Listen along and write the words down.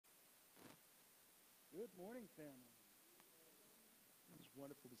Good morning, family. It's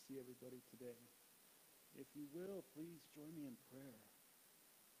wonderful to see everybody today. If you will, please join me in prayer.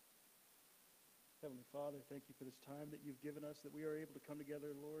 Heavenly Father, thank you for this time that you've given us, that we are able to come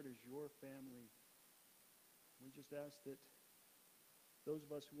together, Lord, as your family. We just ask that those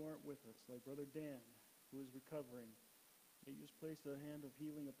of us who aren't with us, like Brother Dan, who is recovering, that you just place a hand of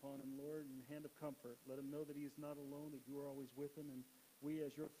healing upon him, Lord, and a hand of comfort. Let him know that he is not alone, that you are always with him, and we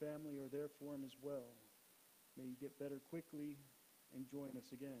as your family are there for him as well. May you get better quickly and join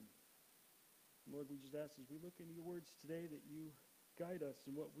us again. Lord, we just ask as we look into your words today that you guide us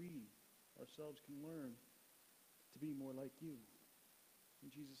in what we ourselves can learn to be more like you.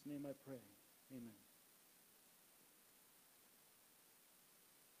 In Jesus' name I pray. Amen.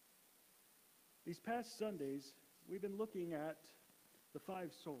 These past Sundays, we've been looking at the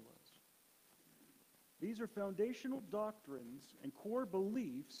five solas. These are foundational doctrines and core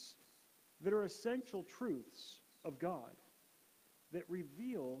beliefs that are essential truths of God that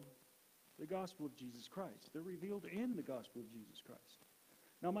reveal the gospel of Jesus Christ. They're revealed in the gospel of Jesus Christ.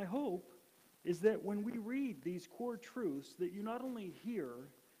 Now, my hope is that when we read these core truths, that you not only hear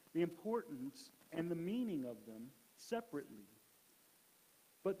the importance and the meaning of them separately,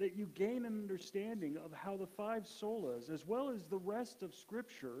 but that you gain an understanding of how the five solas, as well as the rest of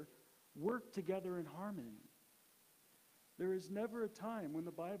Scripture, work together in harmony. There is never a time when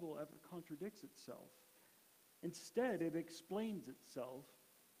the Bible ever contradicts itself. Instead, it explains itself,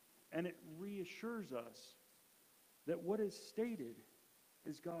 and it reassures us that what is stated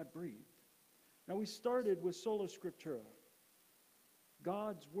is God-breathed. Now, we started with sola scriptura,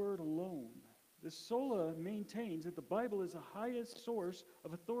 God's word alone. The sola maintains that the Bible is the highest source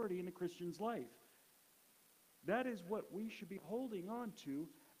of authority in a Christian's life. That is what we should be holding on to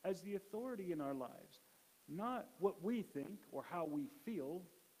as the authority in our lives, not what we think or how we feel.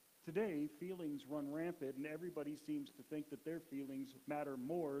 Today, feelings run rampant, and everybody seems to think that their feelings matter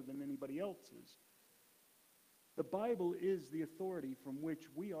more than anybody else's. The Bible is the authority from which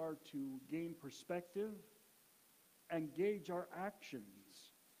we are to gain perspective and gauge our actions.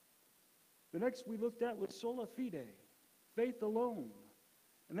 The next we looked at was sola fide, faith alone.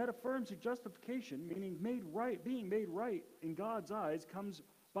 And that affirms that justification, meaning being made right in God's eyes, comes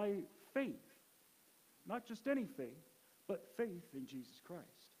by faith. Not just any faith, but faith in Jesus Christ.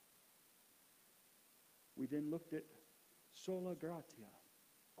 We then looked at sola gratia,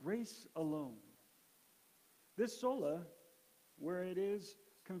 grace alone. This sola, where it is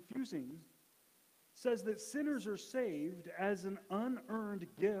confusing, says that sinners are saved as an unearned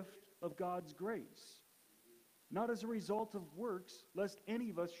gift of God's grace, not as a result of works, lest any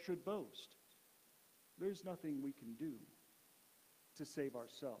of us should boast. There's nothing we can do to save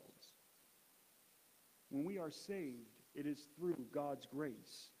ourselves. When we are saved, it is through God's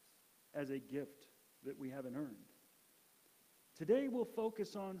grace as a gift that we haven't earned. Today we'll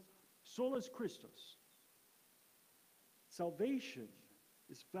focus on solus Christus. Salvation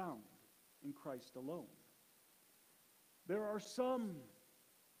is found in Christ alone. There are some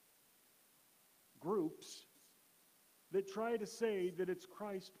groups that try to say that it's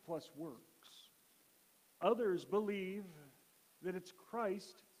Christ plus works. Others believe that it's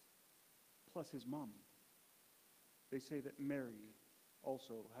Christ plus his mom. They say that Mary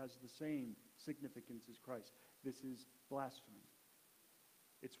also has the same significance as Christ. This is blasphemy.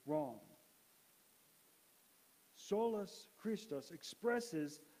 It's wrong. Solus Christus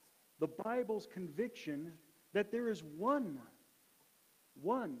expresses the Bible's conviction that there is one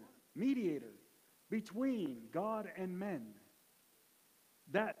mediator between God and men.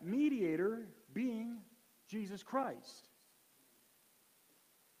 That mediator being Jesus Christ.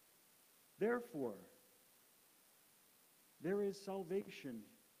 Therefore, there is salvation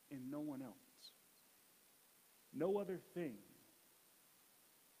in no one else. No other thing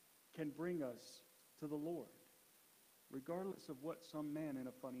can bring us to the Lord, regardless of what some man in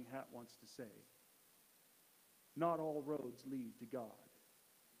a funny hat wants to say. Not all roads lead to God,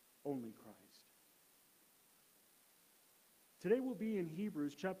 only Christ. Today we'll be in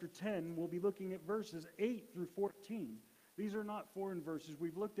Hebrews chapter 10. We'll be looking at verses 8 through 14. These are not foreign verses.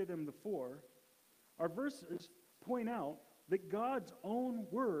 We've looked at them before. Our verses point out that God's own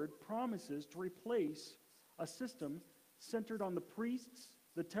word promises to replace a system centered on the priests,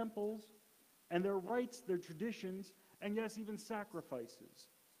 the temples, and their rites, their traditions, and yes, even sacrifices.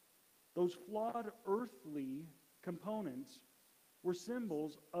 Those flawed earthly components were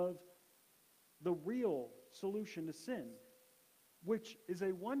symbols of the real solution to sin, which is a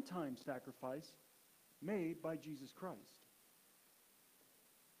one-time sacrifice made by Jesus Christ.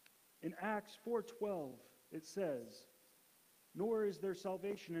 In Acts 4:12, it says, "Nor is there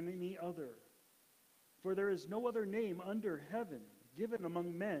salvation in any other, For there is no other name under heaven given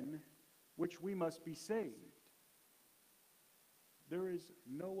among men which we must be saved. There is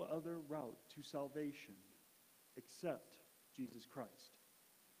no other route to salvation except Jesus Christ.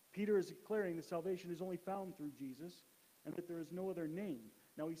 Peter is declaring that salvation is only found through Jesus and that there is no other name.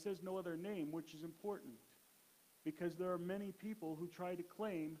 Now he says no other name, which is important because there are many people who try to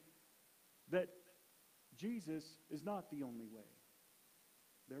claim that Jesus is not the only way.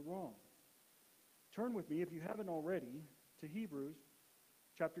 They're wrong. Turn with me, if you haven't already, to Hebrews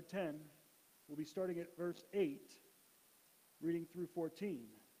chapter 10. We'll be starting at verse 8, reading through 14.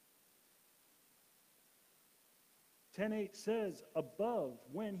 10:8 says, above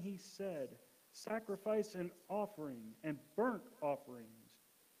when he said, sacrifice and offering and burnt offerings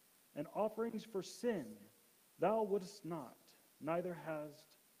and offerings for sin, thou wouldest not, neither hast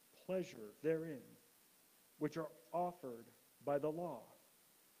pleasure therein, which are offered by the law.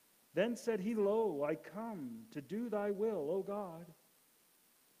 Then said he, lo, I come to do thy will, O God.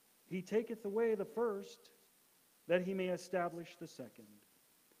 He taketh away the first, that he may establish the second.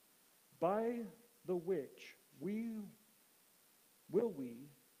 By the which we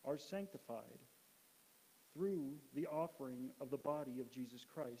are sanctified through the offering of the body of Jesus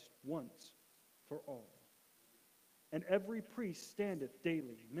Christ once for all. And every priest standeth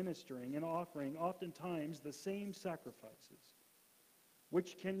daily, ministering and offering oftentimes the same sacrifices,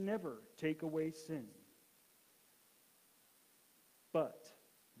 which can never take away sin. But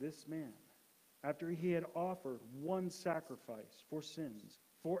this man, after he had offered one sacrifice for sins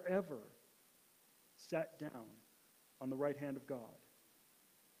forever, sat down on the right hand of God.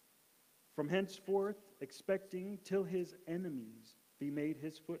 From henceforth, expecting till his enemies be made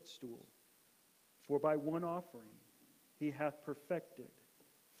his footstool. For by one offering he hath perfected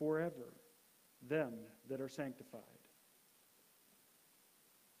forever them that are sanctified.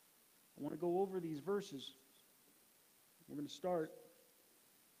 I want to go over these verses. We're going to start,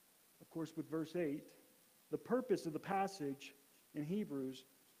 of course, with verse 8. The purpose of the passage in Hebrews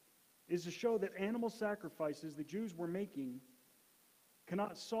is to show that animal sacrifices the Jews were making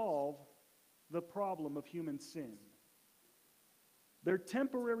cannot solve the problem of human sin. They're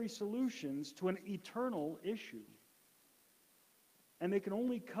temporary solutions to an eternal issue. And they can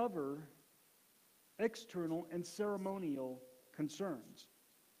only cover external and ceremonial concerns.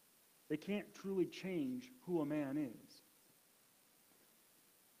 They can't truly change who a man is.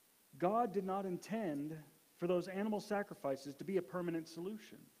 God did not intend for those animal sacrifices to be a permanent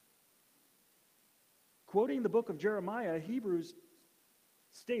solution. Quoting the book of Jeremiah, Hebrews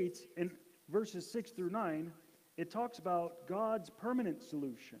states in verses 6 through 9, it talks about God's permanent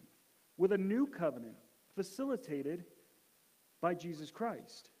solution with a new covenant facilitated by Jesus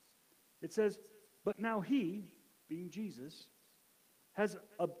Christ. It says, but now he, being Jesus, has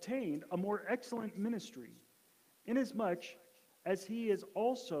obtained a more excellent ministry, inasmuch as he is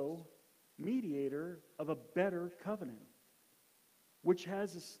also mediator of a better covenant, which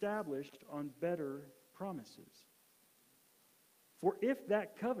has established on better promises. For if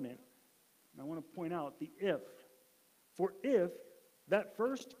that covenant, and I want to point out the if, for if that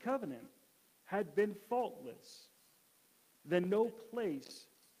first covenant had been faultless, then no place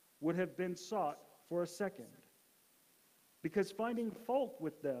would have been sought for a second. Because finding fault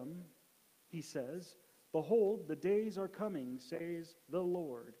with them, he says, behold, the days are coming, says the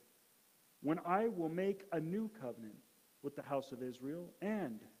Lord, when I will make a new covenant with the house of Israel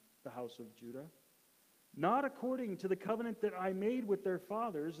and the house of Judah, not according to the covenant that I made with their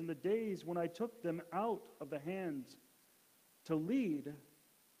fathers in the days when I took them out of the hands to lead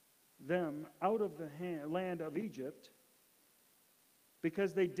them out of the land of Egypt,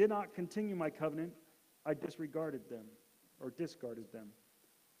 because they did not continue my covenant, I disregarded them, or discarded them,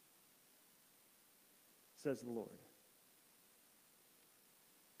 says the Lord.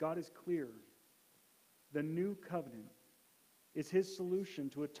 God is clear. The new covenant is his solution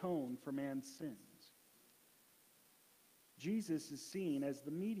to atone for man's sins. Jesus is seen as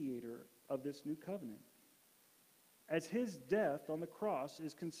the mediator of this new covenant, as his death on the cross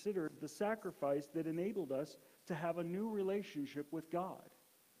is considered the sacrifice that enabled us to have a new relationship with God.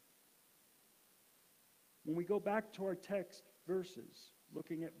 When we go back to our text verses,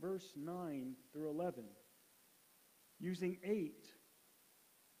 looking at verse 9 through 11, using 8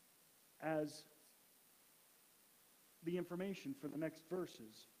 as the information for the next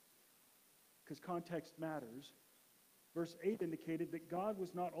verses, because context matters. Verse 8 indicated that God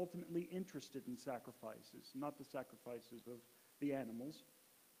was not ultimately interested in sacrifices, not the sacrifices of the animals.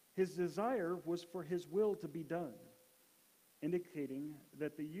 His desire was for his will to be done, indicating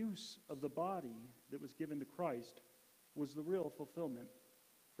that the use of the body that was given to Christ was the real fulfillment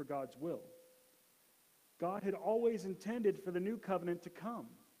for God's will. God had always intended for the new covenant to come.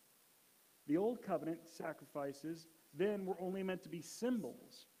 The old covenant sacrifices then were only meant to be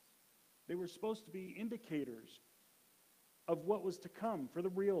symbols. They were supposed to be indicators of what was to come for the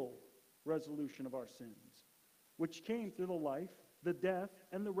real resolution of our sins, which came through the life, the death,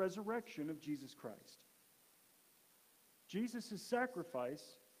 and the resurrection of Jesus Christ. Jesus' sacrifice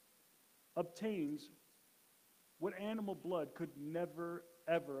obtains what animal blood could never,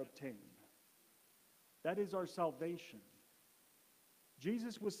 ever obtain. That is our salvation.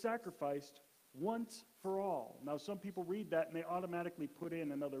 Jesus was sacrificed once for all. Now, some people read that and they automatically put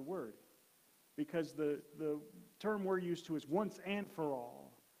in another word, because the term we're used to is once and for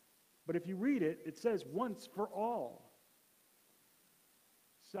all. But if you read it, it says once for all.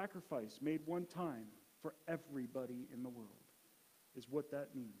 Sacrifice made one time for everybody in the world is what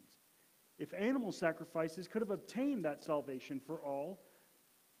that means. If animal sacrifices could have obtained that salvation for all,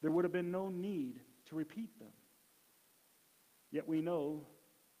 there would have been no need to repeat them. Yet we know,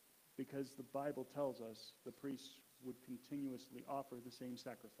 because the Bible tells us, the priests would continuously offer the same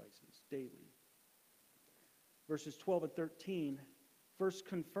sacrifices daily. Verses 12 and 13 first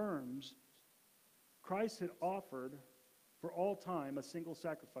confirms Christ had offered for all time a single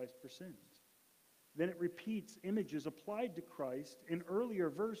sacrifice for sins. Then it repeats images applied to Christ in earlier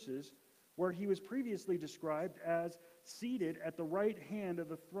verses where he was previously described as seated at the right hand of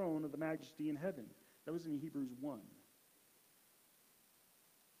the throne of the majesty in heaven. That was in Hebrews 1.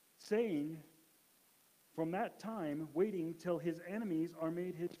 Saying, from that time, waiting till his enemies are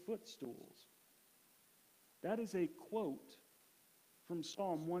made his footstools. That is a quote from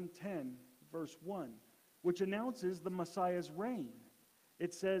Psalm 110, verse 1, which announces the Messiah's reign.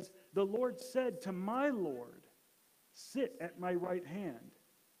 It says, the Lord said to my Lord, sit at my right hand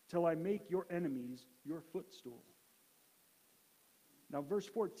till I make your enemies your footstool. Now, verse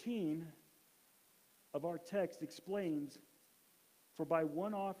 14 of our text explains, for by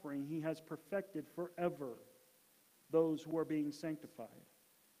one offering he has perfected forever those who are being sanctified.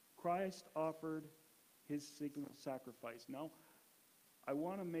 Christ offered his single sacrifice. Now, I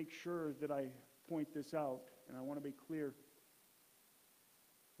want to make sure that I point this out, and I want to be clear.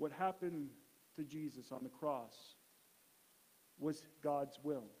 What happened to Jesus on the cross was God's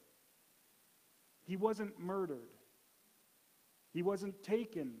will. He wasn't murdered. He wasn't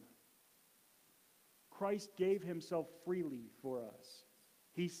taken. Christ gave himself freely for us.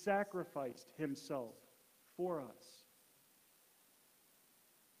 He sacrificed himself for us.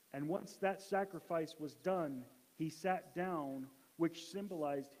 And once that sacrifice was done, he sat down, which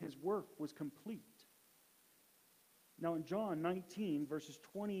symbolized his work was complete. Now in John 19, verses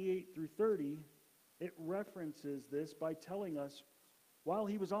 28 through 30, it references this by telling us while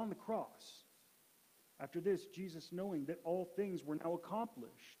he was on the cross, after this, Jesus, knowing that all things were now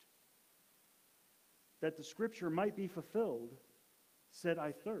accomplished, that the scripture might be fulfilled, said,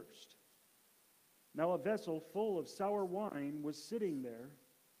 I thirst. Now a vessel full of sour wine was sitting there,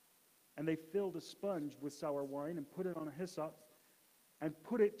 and they filled a sponge with sour wine and put it on a hyssop and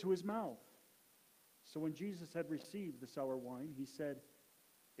put it to his mouth. So when Jesus had received the sour wine, he said,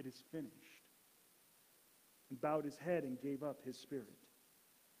 it is finished, and bowed his head and gave up his spirit.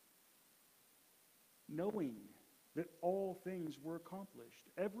 Knowing that all things were accomplished,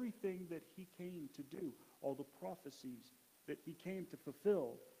 everything that he came to do, all the prophecies that he came to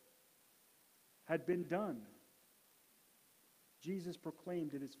fulfill had been done. Jesus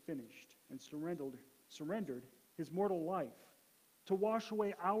proclaimed it is finished and surrendered his mortal life to wash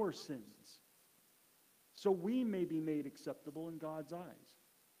away our sins so we may be made acceptable in God's eyes.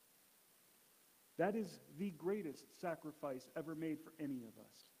 That is the greatest sacrifice ever made for any of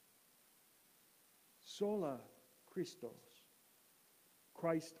us. Sola Christos,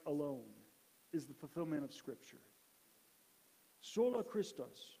 Christ alone, is the fulfillment of Scripture. Sola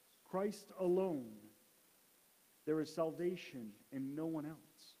Christos, Christ alone. There is salvation in no one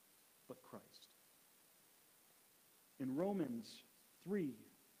else but Christ. In Romans 3,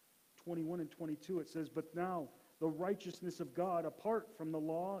 21 and 22, it says, but now the righteousness of God apart from the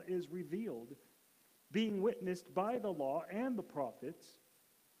law is revealed, being witnessed by the law and the prophets,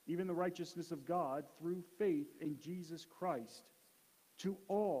 even the righteousness of God through faith in Jesus Christ, to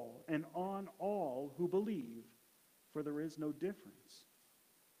all and on all who believe, for there is no difference.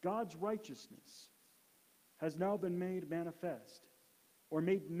 God's righteousness has now been made manifest, or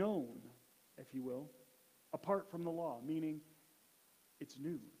made known, if you will, apart from the law, meaning it's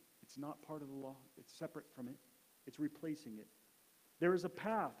new. It's not part of the law. It's separate from it. It's replacing it. There is a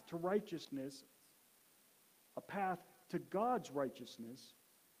path to righteousness, a path to God's righteousness,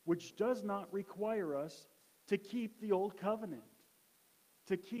 which does not require us to keep the old covenant,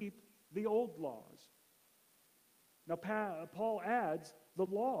 to keep the old laws. Now, Paul adds, the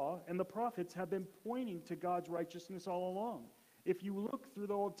law and the prophets have been pointing to God's righteousness all along. If you look through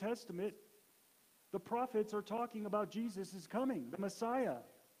the Old Testament, the prophets are talking about Jesus is coming, the Messiah.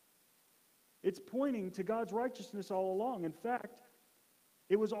 It's pointing to God's righteousness all along. In fact,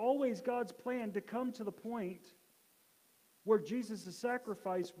 it was always God's plan to come to the point where Jesus'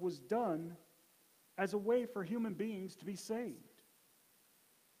 sacrifice was done as a way for human beings to be saved.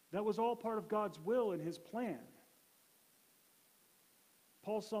 That was all part of God's will and his plan.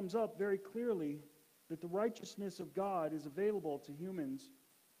 Paul sums up very clearly that the righteousness of God is available to humans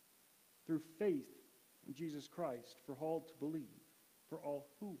through faith in Jesus Christ for all to believe, for all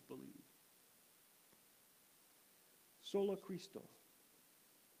who believe. Sola Christo,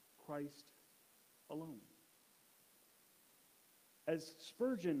 Christ alone. As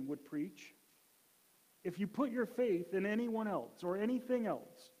Spurgeon would preach, if you put your faith in anyone else or anything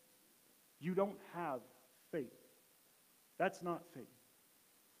else, you don't have faith. That's not faith.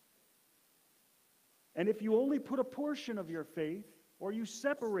 And if you only put a portion of your faith, or you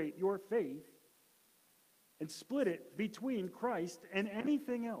separate your faith and split it between Christ and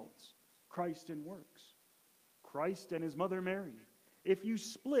anything else, Christ and works, Christ and his mother Mary, if you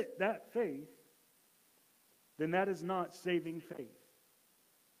split that faith, then that is not saving faith.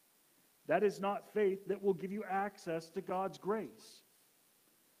 That is not faith that will give you access to God's grace.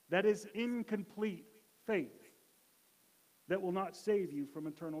 That is incomplete faith that will not save you from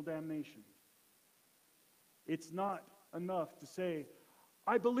eternal damnation. It's not enough to say,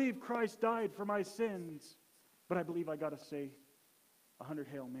 I believe Christ died for my sins, but I believe I got to say 100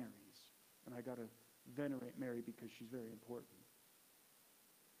 Hail Marys, and I got to venerate Mary because she's very important.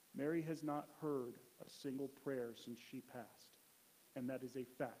 Mary has not heard a single prayer since she passed, and that is a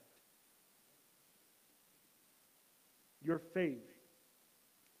fact. Your faith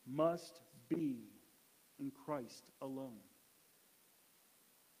must be in Christ alone.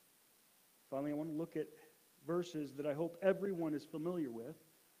 Finally, I want to look at verses that I hope everyone is familiar with.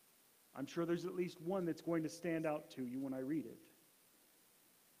 I'm sure there's at least one that's going to stand out to you when I read it.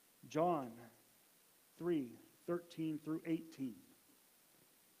 John 3:13 through 18.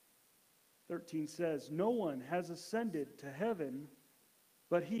 13 says, no one has ascended to heaven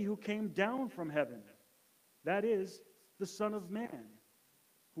but he who came down from heaven. That is, the Son of Man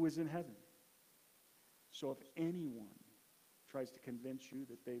who is in heaven. So if anyone tries to convince you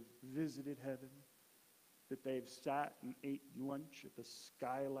that they've visited heaven, that they've sat and ate lunch at the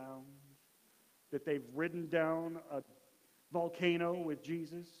Sky Lounge, that they've ridden down a volcano with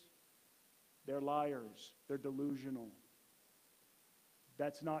Jesus, they're liars. They're delusional.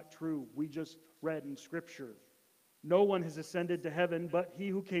 That's not true. We just read in Scripture, no one has ascended to heaven but he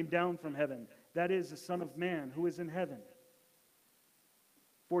who came down from heaven. That is the Son of Man who is in heaven.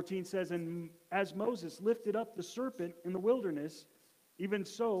 14 says, and as Moses lifted up the serpent in the wilderness, even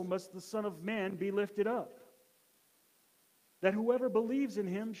so must the Son of Man be lifted up, that whoever believes in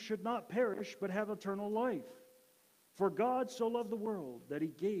him should not perish but have eternal life. For God so loved the world that he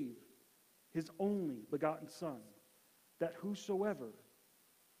gave his only begotten Son, that whosoever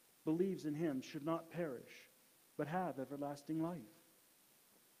believes in him should not perish but have everlasting life.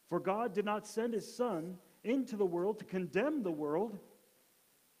 For God did not send his Son into the world to condemn the world,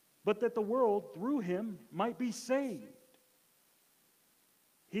 but that the world through him might be saved.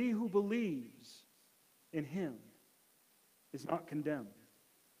 He who believes in him is not condemned,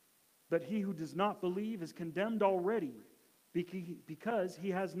 but he who does not believe is condemned already, because he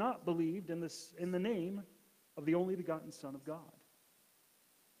has not believed in the name of the only begotten Son of God.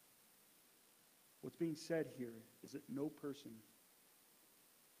 What's being said here is that no person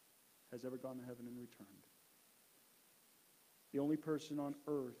has ever gone to heaven and returned. The only person on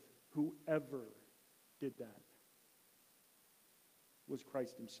earth who ever did that was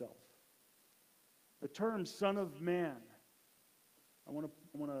Christ himself. The term Son of Man, I want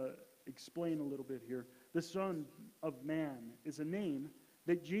to explain a little bit here. The Son of Man is a name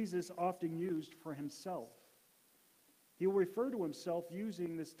that Jesus often used for himself. He will refer to himself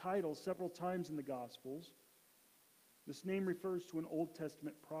using this title several times in the Gospels. This name refers to an Old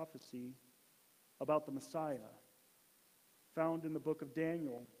Testament prophecy about the Messiah, found in the book of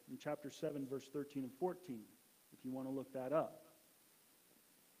Daniel in chapter 7, verse 13 and 14, if you want to look that up.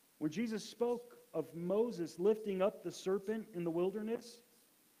 When Jesus spoke of Moses lifting up the serpent in the wilderness,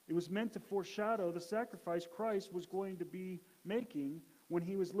 it was meant to foreshadow the sacrifice Christ was going to be making when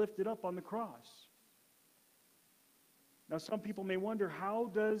he was lifted up on the cross. Now, some people may wonder,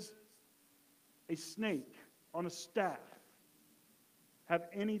 how does a snake on a staff have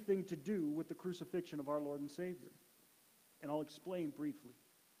anything to do with the crucifixion of our Lord and Savior? And I'll explain briefly.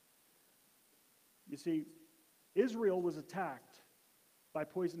 You see, Israel was attacked by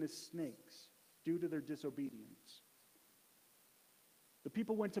poisonous snakes due to their disobedience. The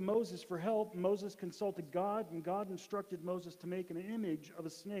people went to Moses for help. Moses consulted God, and God instructed Moses to make an image of a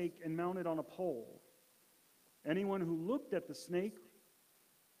snake and mount it on a pole. Anyone who looked at the snake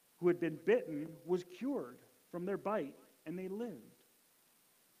who had been bitten was cured from their bite, and they lived.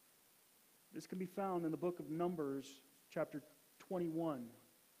 This can be found in the book of Numbers, chapter 21,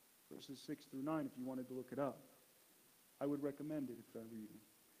 verses 6 through 9, if you wanted to look it up. I would recommend it if I were you.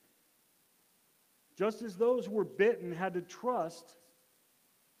 Just as those who were bitten had to trust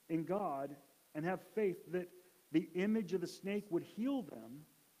in God and have faith that the image of the snake would heal them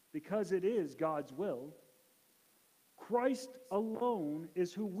because it is God's will, Christ alone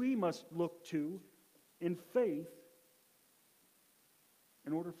is who we must look to in faith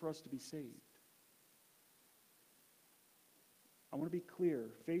in order for us to be saved. I want to be clear.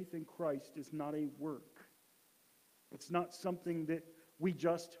 Faith in Christ is not a work. It's not something that we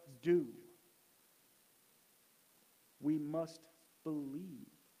just do. We must believe.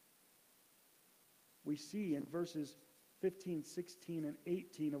 We see in verses 15, 16, and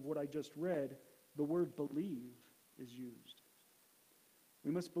 18 of what I just read, the word believe is used.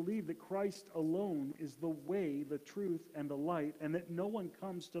 We must believe that Christ alone is the way, the truth, and the light, and that no one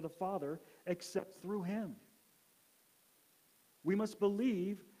comes to the Father except through him. We must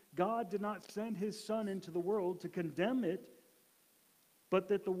believe God did not send his Son into the world to condemn it, but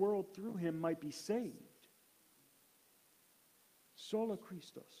that the world through him might be saved. Sola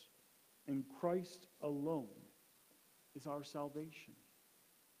Christus, in Christ alone, is our salvation.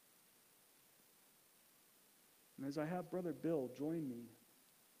 And as I have Brother Bill join me,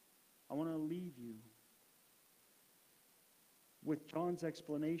 I want to leave you with John's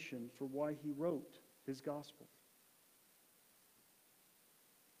explanation for why he wrote his gospel.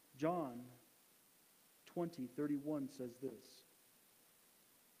 John 20:31 says this: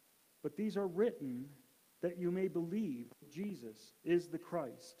 "But these are written that you may believe Jesus is the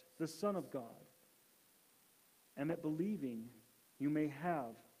Christ, the Son of God, and that believing you may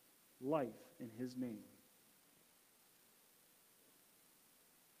have life in his name."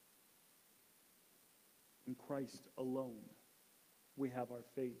 In Christ alone, we have our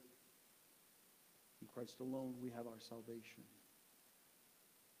faith. In Christ alone, we have our salvation.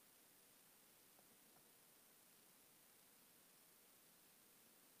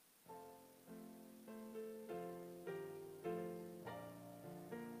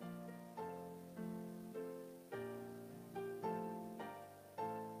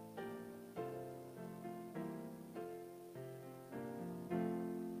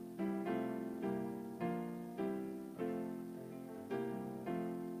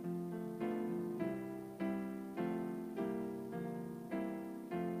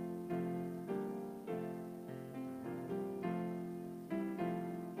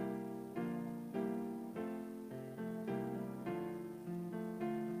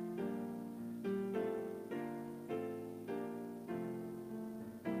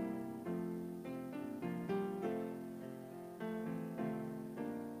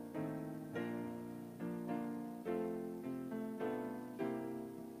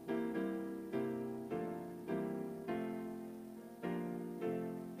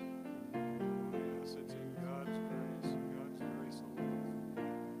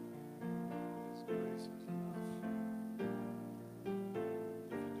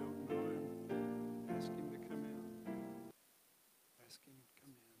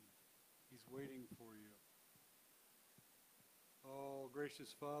 Waiting for you. Oh,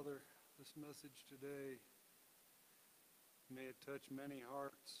 gracious Father, this message today, may it touch many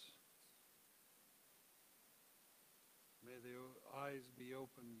hearts. May the eyes be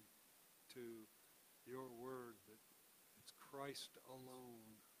open to your word that it's Christ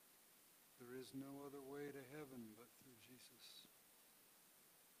alone. There is no other way to heaven but through Jesus.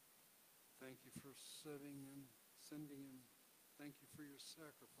 Thank you for sending him. Thank you for your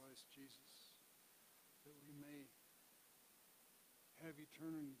sacrifice, Jesus, that we may have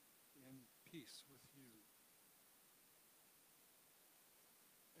eternity in peace with you.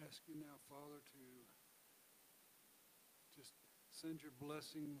 Ask you now, Father, to just send your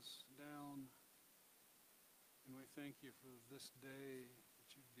blessings down, and we thank you for this day that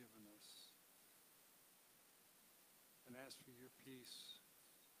you've given us, and ask for your peace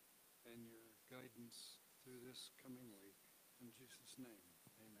and your guidance through this coming week. In Jesus' name,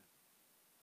 amen.